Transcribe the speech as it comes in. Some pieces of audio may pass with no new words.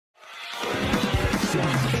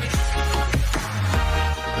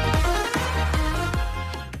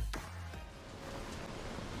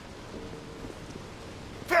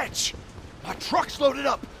Fetch! My truck's loaded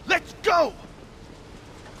up! Let's go!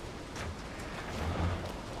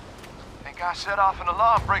 Think I set off an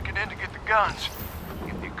alarm breaking in to get the guns.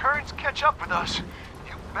 If the Occurrence catch up with us,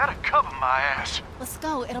 you better cover my ass. Let's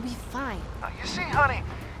go, it'll be fine. Now, you see, honey,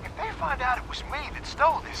 if they find out it was me that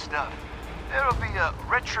stole this stuff, there'll be a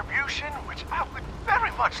retribution which I would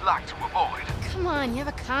very much like to avoid. Come on, you have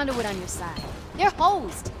a conduit on your side. They're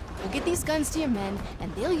hosed. We'll get these guns to your men,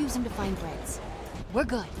 and they'll use them to find Brents. We're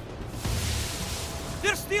good.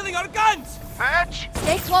 They're stealing our guns! Fetch!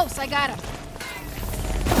 Stay close, I got him.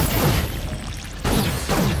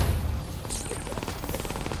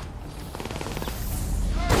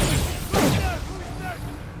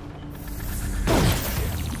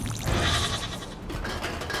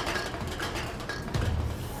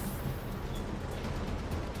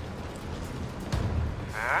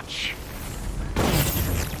 Fetch.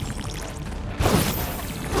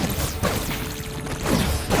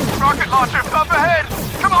 Rocket launcher up ahead!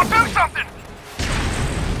 Come on, do something!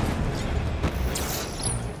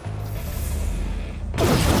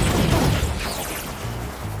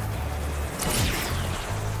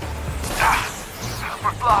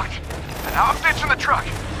 We're blocked. And now I'm ditching the truck.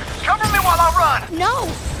 Cover me while I run! No!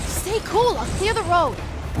 Stay cool, I'll clear the road.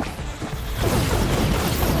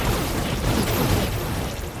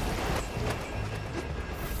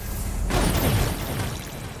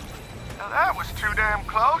 Now that was too damn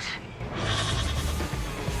close.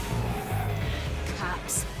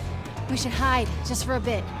 Cops. We should hide, just for a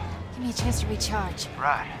bit. Give me a chance to recharge.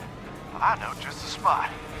 Right. I know just the spot.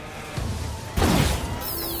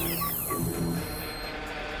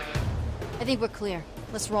 I think we're clear.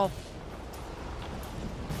 Let's roll.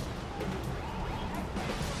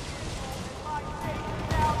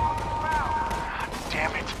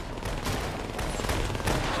 Damn it.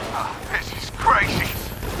 Oh, this is crazy.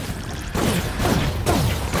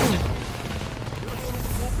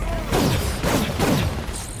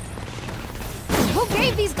 Who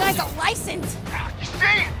gave these guys a license? You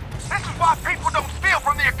see? This is why people don't steal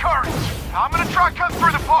from the Occurrence. Now I'm gonna try cut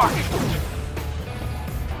through the park.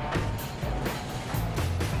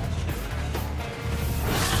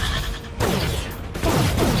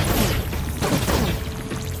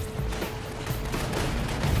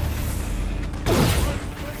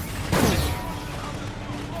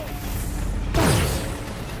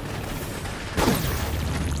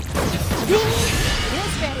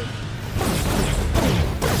 Bill's ready.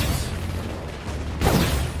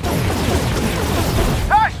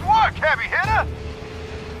 Nice work, heavy hitter!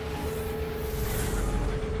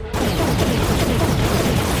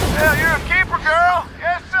 Hell, you're a keeper, girl.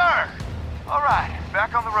 Yes, sir. All right,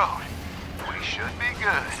 back on the road. We should be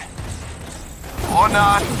good. Or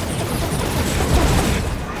not.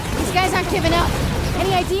 These guys aren't giving up.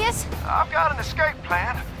 Any ideas? I've got an escape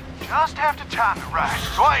plan. Just have to time it right.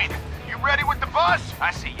 Dwayne, you ready with the bus?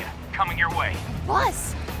 I see you. Coming your way.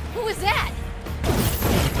 Bus? Who was that?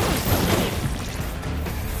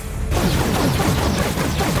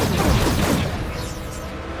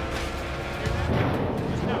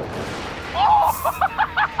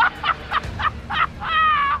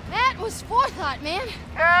 That was forethought, man.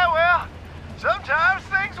 Yeah, well, sometimes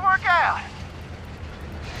things work out.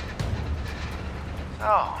 So,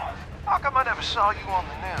 how come I never saw you on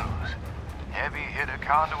the news? Heavy hitter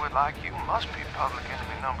conduit like you must be public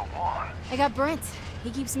enemy number one. I got Brent. He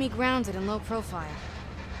keeps me grounded and low profile.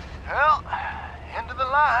 Well, end of the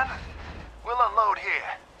line. We'll unload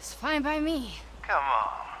here. It's fine by me. Come on.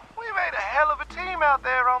 We made a hell of a team out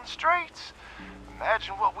there on the streets.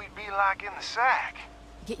 Imagine what we'd be like in the sack.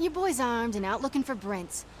 Get your boys armed and out looking for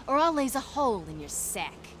Brents, or I'll laze a hole in your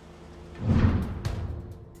sack.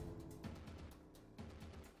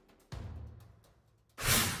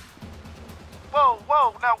 Whoa,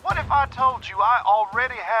 whoa, now what if I told you I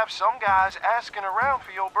already have some guys asking around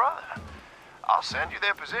for your brother? I'll send you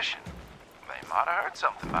their position. They might have heard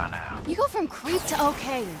something by now. You go from creep to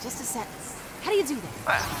okay in just a sentence. How do you do that?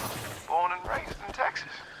 Well, born and raised in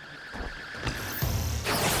Texas.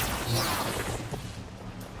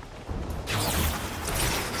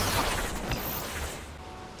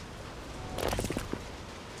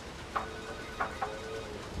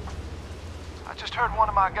 I just heard one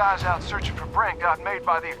of my guys out searching for Brent got made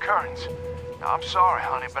by the Occurrence. Now, I'm sorry,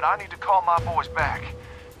 honey, but I need to call my boys back.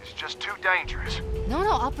 It's just too dangerous. No,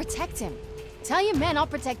 I'll protect him. Tell your men I'll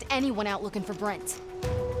protect anyone out looking for Brent.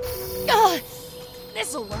 Ugh!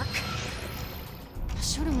 This'll work. I'll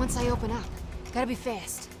shoot him once I open up. Gotta be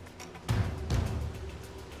fast.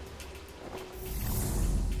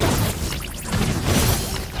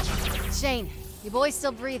 Shane, your boy's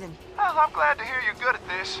still breathing. Well, I'm glad to hear you're good at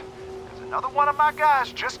this. Because another one of my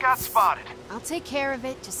guys just got spotted. I'll take care of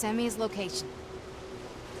it. Just send me his location.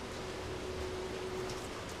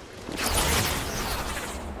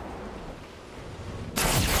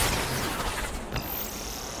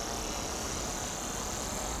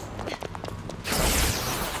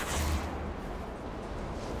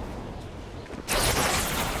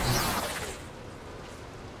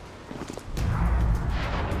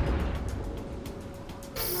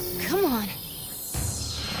 Come on.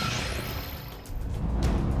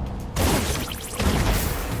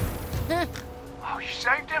 Oh, you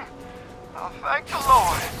saved him? Oh, thank the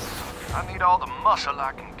Lord. I need all the muscle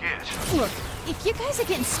I can get. Look, if you guys are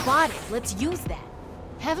getting spotted, let's use that.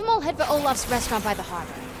 Have them all head for Olaf's restaurant by the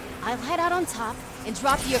harbor. I'll head out on top and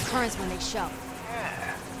drop the occurrence when they show.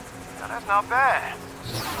 Yeah, now that's not bad.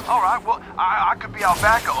 All right, well, I could be out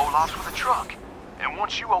back at Olaf's with a truck. And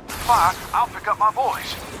once you open fire, I'll pick up my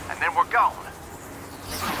boys. And then we're gone.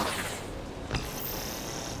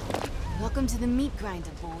 Welcome to the meat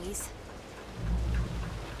grinder, boys.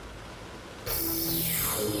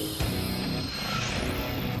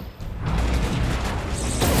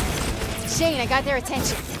 Shane, I got their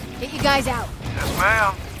attention. Get you guys out. Yes,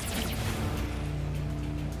 ma'am.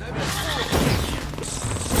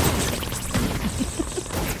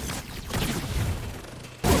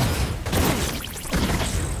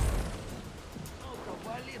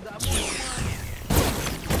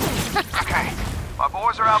 Okay, my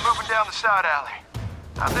boys are out moving down the side alley.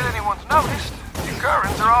 Not that anyone's noticed. The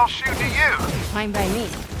Currans are all shooting at you. Fine by me.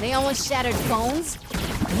 They almost shattered bones.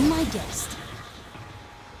 Be my guest.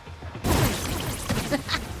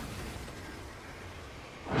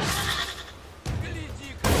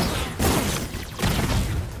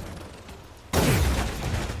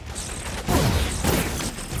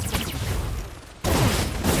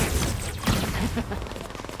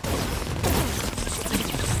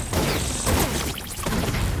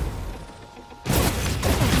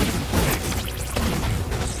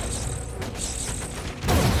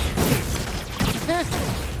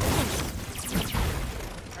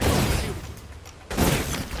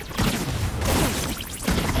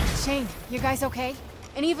 Shane, you guys okay?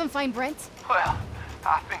 Any of them find Brent? Well,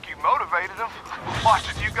 I think you motivated them.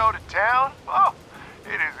 Watching you go to town? Oh,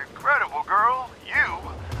 it is incredible, girl. You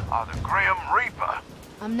are the Grim Reaper.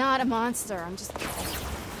 I'm not a monster.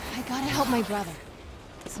 I gotta help my brother.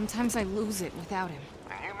 Sometimes I lose it without him.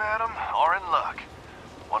 And you, madam, are in luck.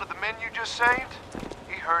 One of the men you just saved,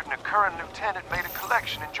 he heard an occurring lieutenant made a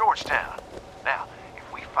collection in Georgetown. Now,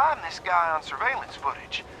 if we find this guy on surveillance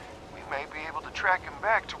footage, we may be able to track him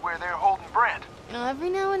back to where they're holding Brent. Every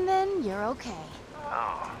now and then, you're okay.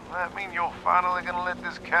 Oh, that mean you're finally gonna let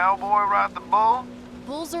this cowboy ride the bull?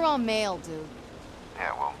 Bulls are all male, dude.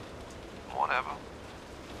 Yeah, well, whatever.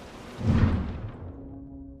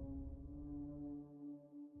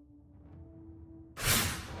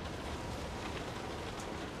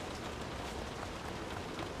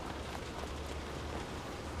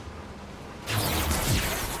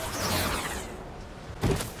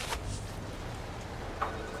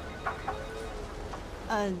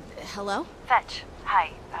 Hello? Fetch.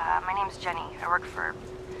 Hi, my name's Jenny. I work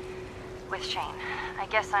with Shane. I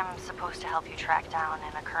guess I'm supposed to help you track down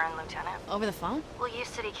an occurring lieutenant. Over the phone? We'll use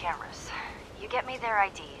city cameras. You get me their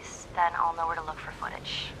IDs, then I'll know where to look for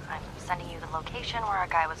footage. I'm sending you the location where our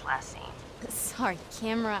guy was last seen. Sorry,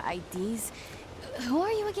 camera IDs? Who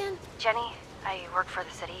are you again? Jenny, I work for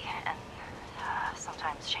the city, and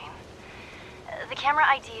sometimes Shane. The camera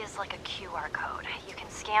ID is like a QR code. You can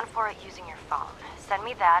scan for it using your phone. Send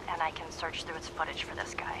me that, and I can search through its footage for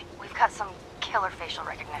this guy. We've got some killer facial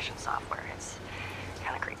recognition software. It's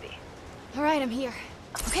kind of creepy. All right, I'm here.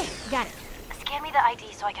 Okay, got it. Scan me the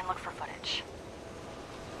ID so I can look for footage.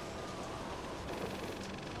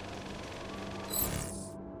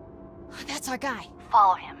 That's our guy.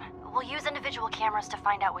 Follow him. We'll use individual cameras to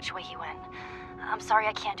find out which way he went. I'm sorry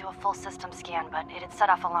I can't do a full system scan, but it'd set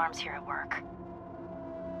off alarms here at work.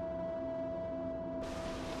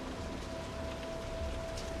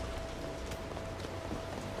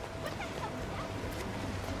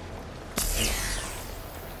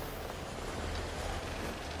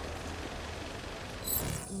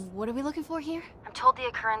 What are we looking for here? I'm told the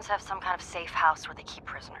Occurrence have some kind of safe house where they keep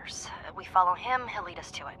prisoners. We follow him, he'll lead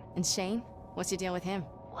us to it. And Shane? What's your deal with him?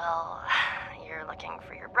 Well, you're looking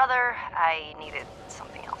for your brother. I needed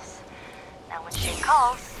something else. Now when Shane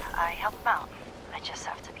calls, I help him out. I just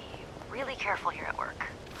have to be really careful here at work.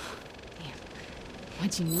 Damn.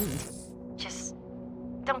 What'd you need? Just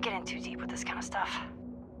don't get in too deep with this kind of stuff.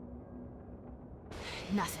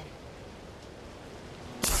 Nothing.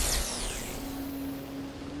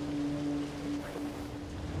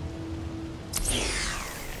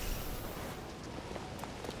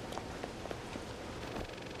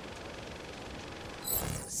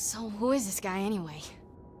 So who is this guy anyway?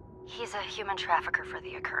 He's a human trafficker for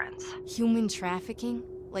the occurrence. Human trafficking?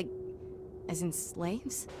 Like, as in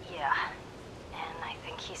slaves? Yeah, and I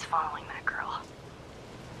think he's following that girl.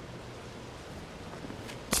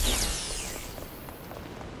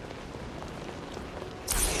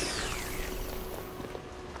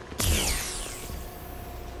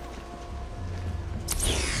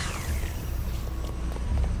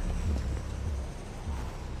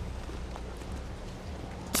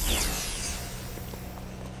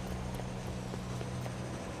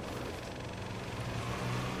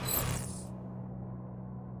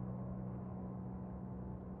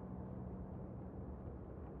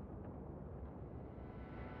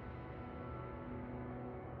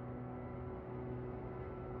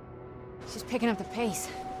 She's picking up the pace.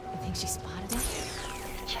 You think she spotted it?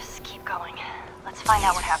 Just keep going. Let's find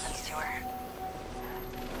out what happens to her.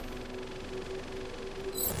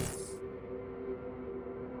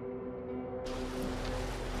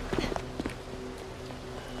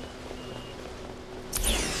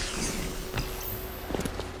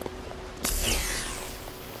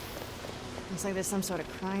 Looks like there's some sort of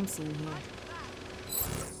crime scene here.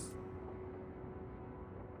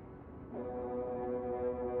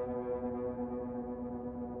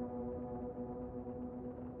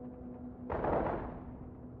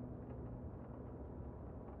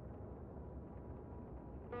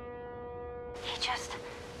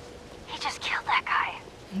 He just killed that guy.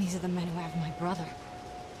 And these are the men who have my brother.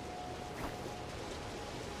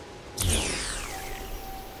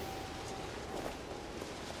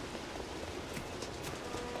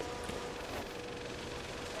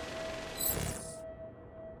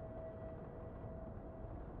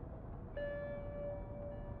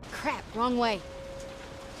 Crap, wrong way.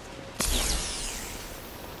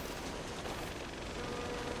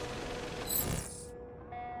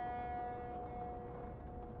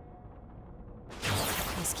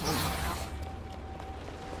 This can't help.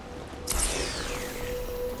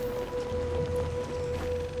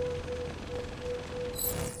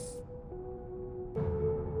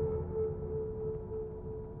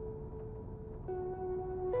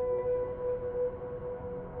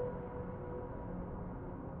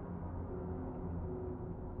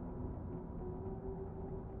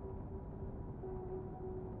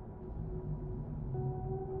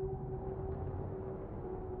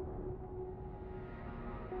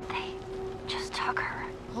 They just took her.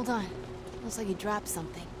 Hold on. Looks like you dropped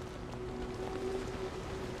something.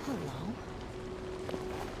 Hello?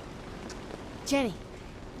 Jenny,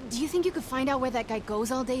 do you think you could find out where that guy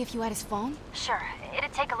goes all day if you had his phone? Sure,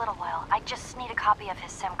 it'd take a little while. I just need a copy of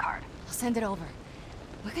his SIM card. I'll send it over.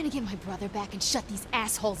 We're gonna get my brother back and shut these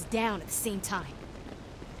assholes down at the same time.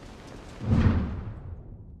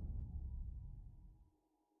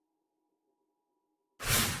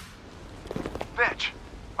 Bitch,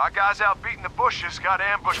 my guys out beating the bushes got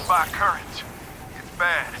ambushed by currents. It's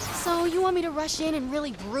bad. So you want me to rush in and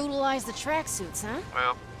really brutalize the tracksuits, huh?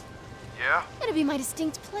 Well, yeah. It'd be my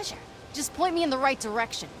distinct pleasure. Just point me in the right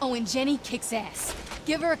direction. Oh, and Jenny kicks ass.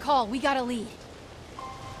 Give her a call. We got a lead.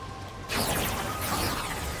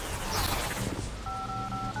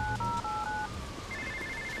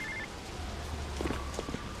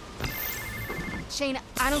 Shane,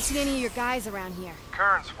 I don't see any of your guys around here.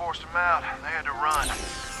 Currents forced them out. They had to run.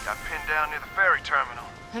 Got pinned down near the ferry terminal.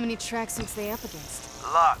 How many tracksuits they up against?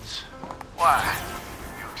 Lots. Why?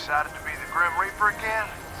 You excited to be the Grim Reaper again?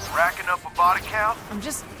 Racking up a body count? I'm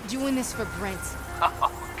just doing this for Brent.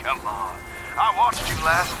 Oh, come on. I watched you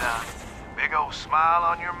last time. Big old smile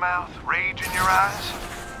on your mouth, rage in your eyes.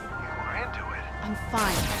 You were into it. I'm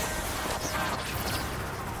fine.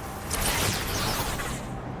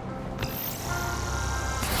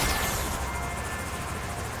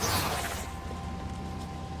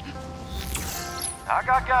 I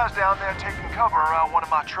got guys down there taking cover around one of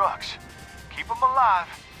my trucks. Keep them alive,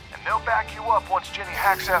 and they'll back you up once Jenny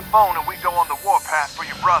hacks that phone and we go on the warpath for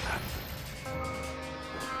your brother.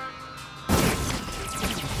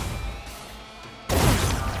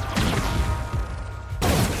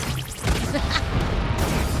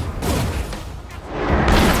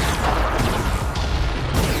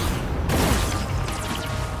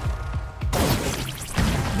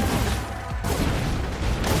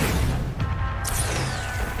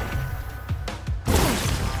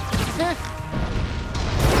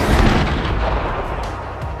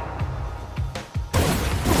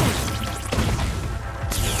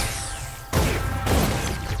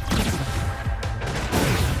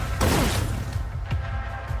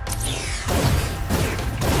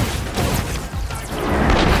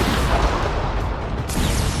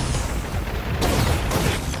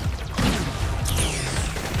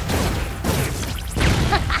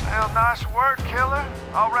 Nice work, killer.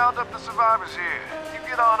 I'll round up the survivors here. You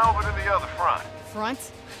get on over to the other front.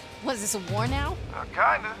 Front? Was this a war now?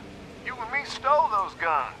 Kinda. You and me stole those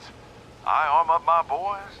guns. I arm up my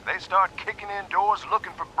boys, they start kicking in doors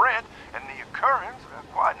looking for Brent, and the Occurrence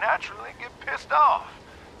quite naturally get pissed off.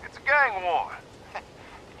 It's a gang war.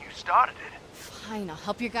 You started it. Fine, I'll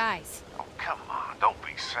help your guys. Oh, come on, don't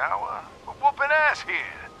be sour. We're whooping ass here.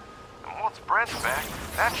 And once Brent's back,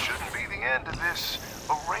 that shouldn't be the end of this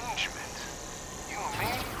arrangement. You and me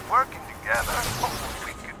working together,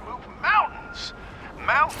 we could move mountains.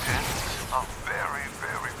 Mountains are very,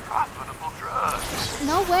 very profitable drugs.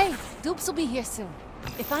 No way. Dupes will be here soon.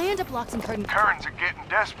 If I end up locked in Curtin... Currents are getting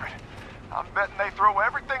desperate. I'm betting they throw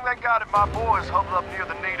everything they got at my boys huddled up near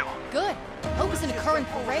the needle. Good. Hope it's in a current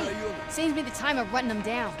parade. Saves me the time of running them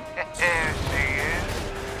down. There she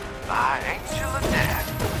is. My angel of death.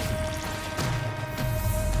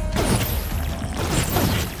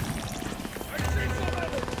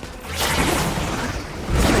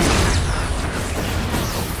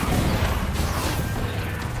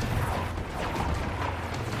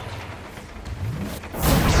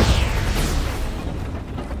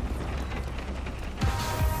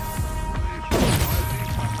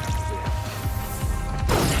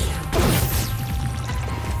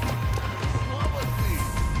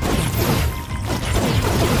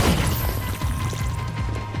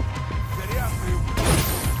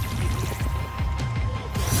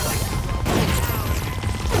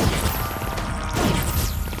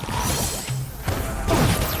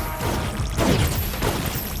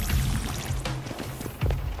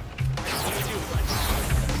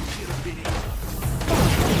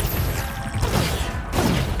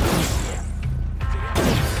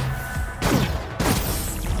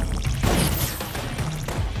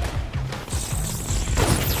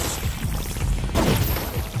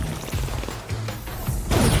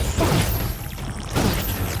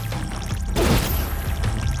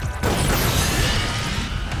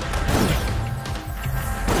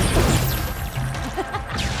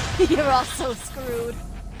 You're all so screwed.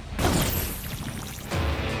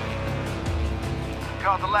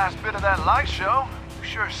 Caught the last bit of that light show. You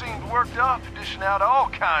sure seemed worked up, dishing out all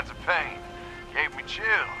kinds of pain. Gave me chills.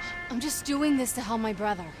 I'm just doing this to help my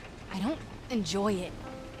brother. I don't enjoy it.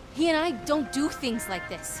 He and I don't do things like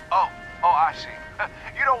this. Oh, I see.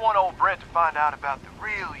 You don't want old Brent to find out about the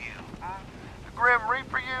real you, hmm? The Grim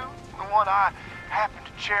Reaper you? The one I happen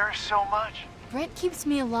to cherish so much? Brent keeps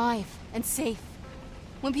me alive and safe.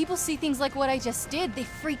 When people see things like what I just did, they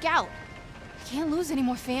freak out. I can't lose any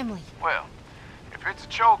more family. Well, if it's a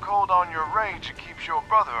chokehold on your rage that keeps your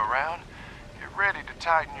brother around, get ready to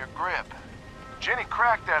tighten your grip. Jenny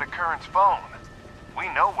cracked that Occurrence phone.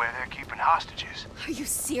 We know where they're keeping hostages. Are you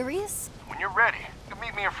serious? When you're ready, you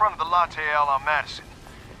meet me in front of the Latte Al on Madison.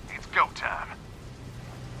 It's go time.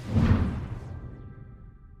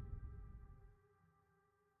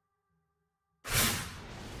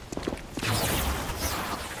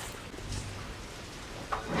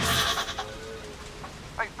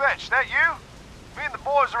 Hey, Fetch, that you? Me and the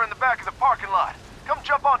boys are in the back of the parking lot. Come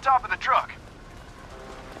jump on top of the truck.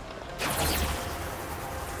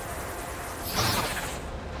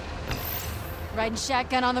 Riding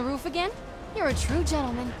shotgun on the roof again? You're a true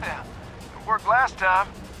gentleman. Yeah, it worked last time.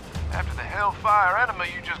 After the hellfire enema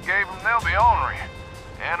you just gave them, they'll be ornery.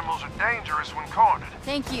 Animals are dangerous when cornered.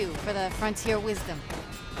 Thank you for the frontier wisdom.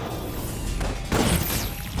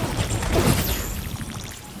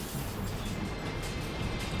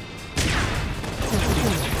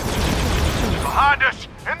 Behind us!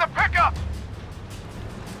 In the pickup!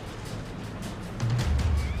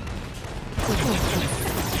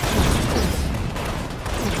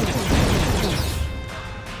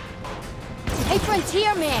 Hey,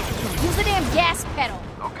 Frontier Man! Use the damn gas pedal!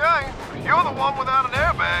 Okay, you're the one without an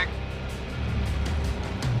airbag.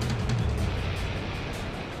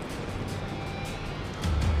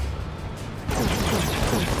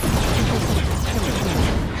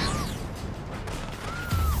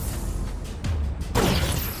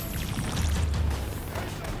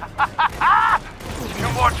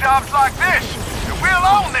 Two more jobs like this, and we'll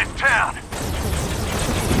own this town.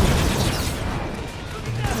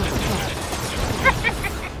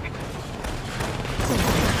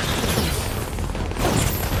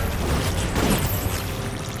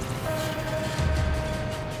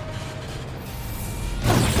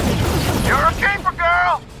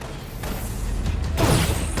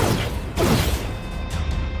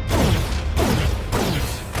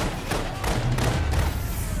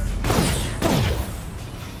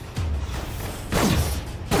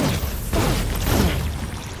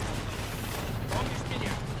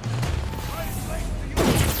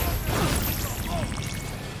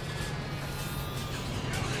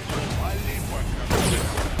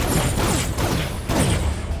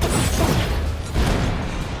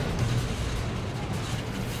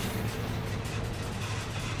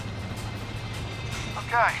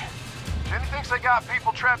 Okay. Jenny thinks they got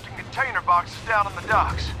people trapped in container boxes down on the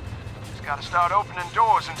docks. Just gotta start opening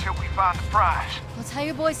doors until we find the prize. Well, tell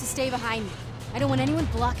your boys to stay behind me. I don't want anyone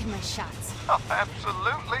blocking my shots. Oh,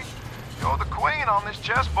 absolutely. You're the queen on this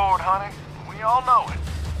chessboard, honey. We all know it.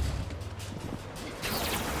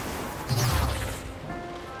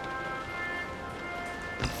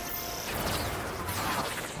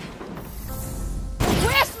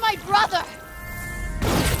 Where's my brother?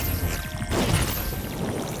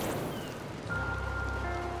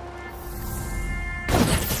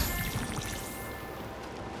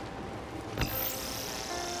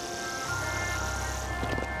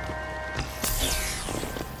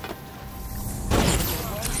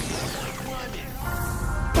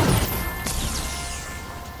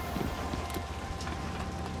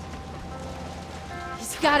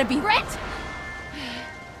 Gotta be Brent!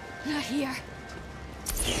 Not here.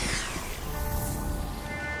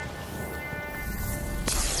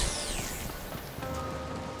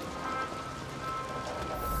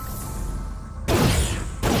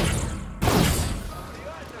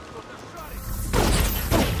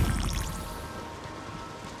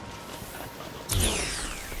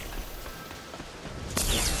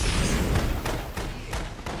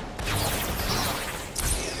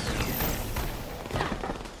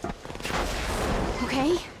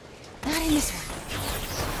 Okay, not in this one.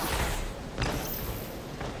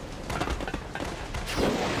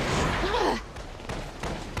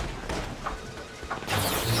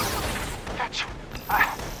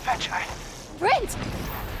 Fetch, Brent!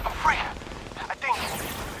 I'm free. I think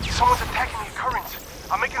someone's attacking the occurrence.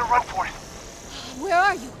 I'm making a run for it. Where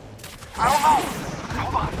are you? I don't know.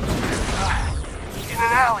 Hold on. In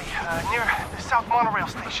an alley near the South Monorail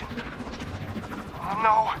station. Oh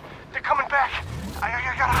no, they're coming back. I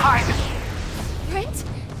gotta hide. Brent?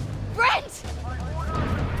 Brent!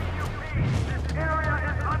 This area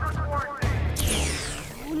is under quarantine.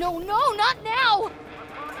 Oh, no, not now!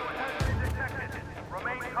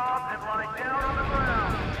 Remain calm and lie down on the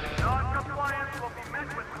ground. Non-compliance will be met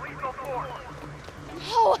with lethal force.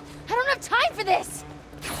 Oh, I don't have time for this!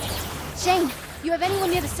 Shane, you have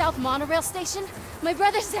anyone near the South Monorail station? My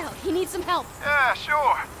brother's out. He needs some help. Yeah,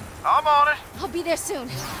 sure. I'm on it. I'll be there soon.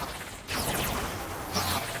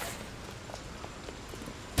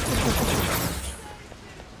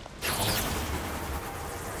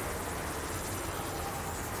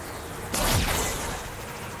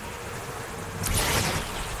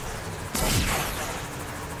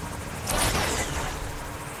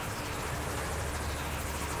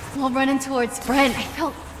 While running towards Brent, I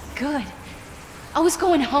felt good. I was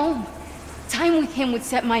going home. Time with him would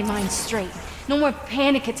set my mind straight. No more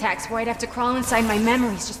panic attacks where I'd have to crawl inside my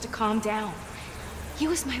memories just to calm down. He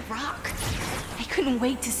was my rock. I couldn't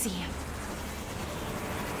wait to see him.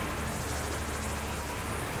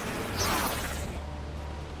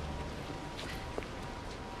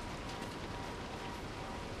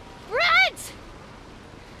 Brent!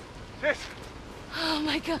 This. Oh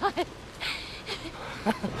my god.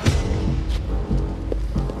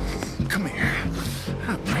 Come here.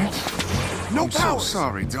 Brent. No I'm so powers.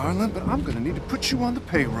 sorry, darling, but I'm gonna need to put you on the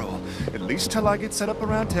payroll. At least till I get set up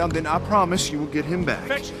around town, then I promise you will get him back.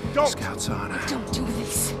 Fetch, don't. Scout's honor. Don't do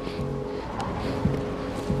this.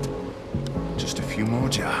 Just a few more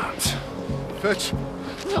jobs. Fetch.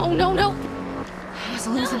 No. I was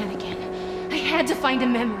losing it again. I had to find a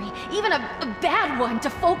memory, even a bad one, to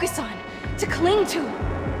focus on, to cling to.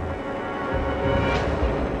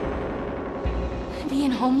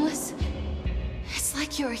 Being homeless? It's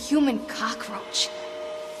like you're a human cockroach.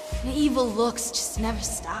 The evil looks just never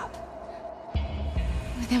stop.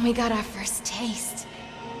 But then we got our first taste.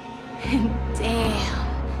 And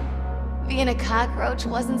damn, being a cockroach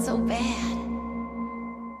wasn't so bad.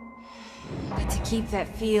 But to keep that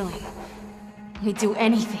feeling, we'd do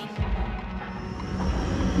anything.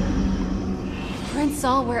 Brent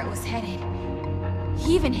saw where it was headed.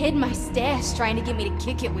 He even hid my stash trying to get me to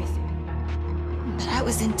kick it with him. But I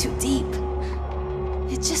was in too deep.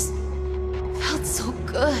 It just felt so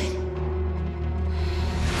good.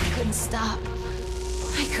 I couldn't stop.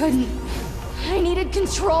 I couldn't. I needed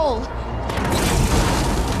control.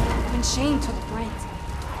 When Shane took Brent,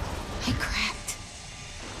 I cracked.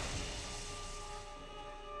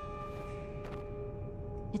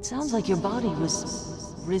 It sounds like your body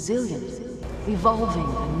was resilient, evolving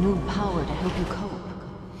a new power to help you cope.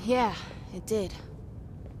 Yeah, it did.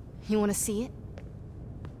 You want to see it?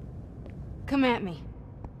 Come at me.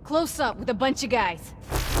 Close up with a bunch of guys.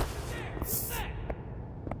 It's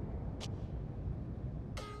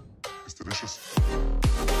delicious.